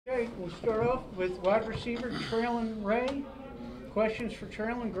right, we'll start off with wide receiver Traylon Ray. Questions for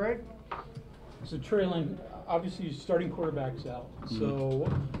Traylon, Greg? So Traylon, obviously your starting quarterback's out. So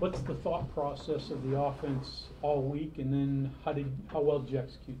what's the thought process of the offense all week, and then how well did you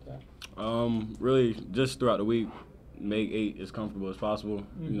execute that? Really just throughout the week, make 8 as comfortable as possible.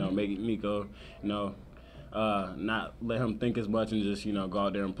 You know, make Nico, not let him think as much and just, go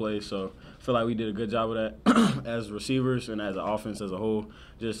out there and play. So I feel like we did a good job of that as receivers and as an offense as a whole.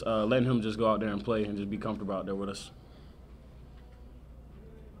 Just letting him just go out there and play and just be comfortable out there with us.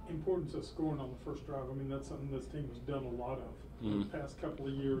 Importance of scoring on the first drive. I mean, that's something this team has done a lot of in the past couple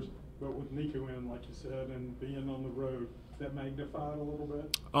of years. But with Nico in, like you said, and being on the road, that magnified a little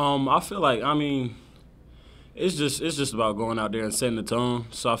bit. I feel like, it's just about going out there and setting the tone.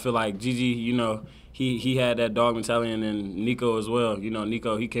 So I feel like Gigi, he had that dog mentality, and then Nico as well.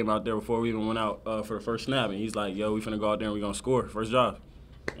 Nico, he came out there before we even went out for the first snap, and he's like, yo, we finna go out there and we gonna score first drive.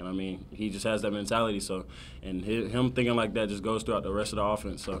 And he just has that mentality. So, and him thinking like that just goes throughout the rest of the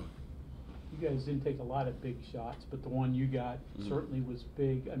offense. So. You guys didn't take a lot of big shots, but the one you got certainly was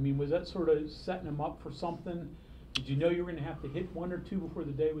big. Was that sort of setting him up for something? Did you know you were going to have to hit 1 or 2 before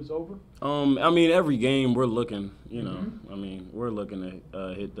the day was over? Every game we're looking, we're looking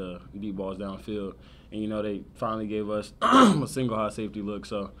to hit the deep balls downfield. And, they finally gave us a single high safety look.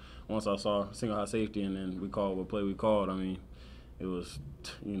 So once I saw single high safety and then we called what play we called, it was,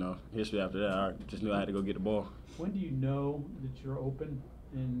 history after that. I just knew I had to go get the ball. When do you know that you're open,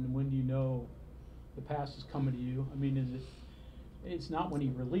 and when do you know the pass is coming to you? It's not when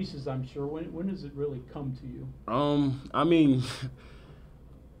he releases, I'm sure. When does it really come to you?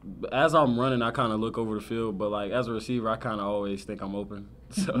 As I'm running, I kind of look over the field, but as a receiver, I kind of always think I'm open.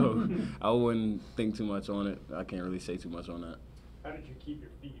 So I wouldn't think too much on it. I can't really say too much on that. How did you keep your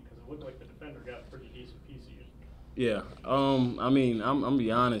feet? Because it looked like the defender got a pretty decent piece of you. Yeah. I'm gonna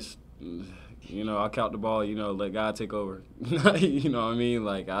be honest. I count the ball. Let God take over. You know what I mean?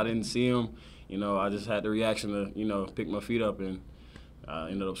 I didn't see him. I just had the reaction to pick my feet up, and I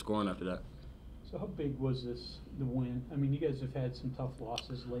ended up scoring after that. So how big was the win? You guys have had some tough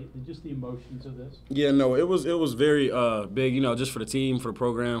losses lately. Just the emotions of this. Yeah, no, it was very big. Just for the team, for the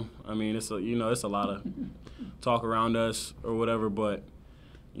program. It's a lot of talk around us or whatever, but.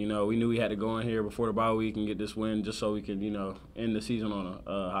 We knew we had to go in here before the bye week and get this win just so we could, end the season on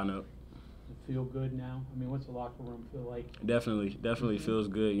a high note. Feel good now? What's the locker room feel like? Definitely feels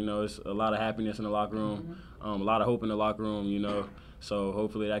good. It's a lot of happiness in the locker room, a lot of hope in the locker room, So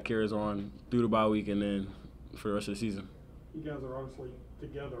hopefully that carries on through the bye week and then for the rest of the season. You guys are obviously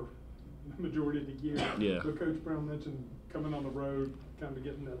together the majority of the year. Yeah. But Coach Brown mentioned coming on the road, kind of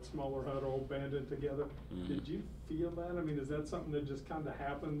getting that smaller huddle, banded together. Did you feel that? Is that something that just kind of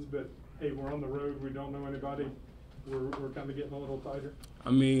happens, but, hey, we're on the road, we don't know anybody, we're kind of getting a little tighter?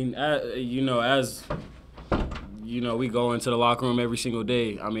 As we go into the locker room every single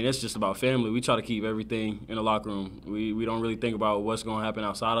day. It's just about family. We try to keep everything in the locker room. We don't really think about what's going to happen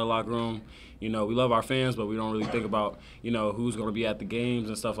outside of the locker room. We love our fans, but we don't really think about, who's going to be at the games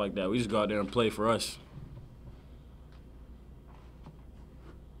and stuff like that. We just go out there and play for us.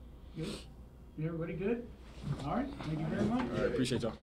 Good. Everybody good? All right. Thank you very much. All right. Appreciate y'all.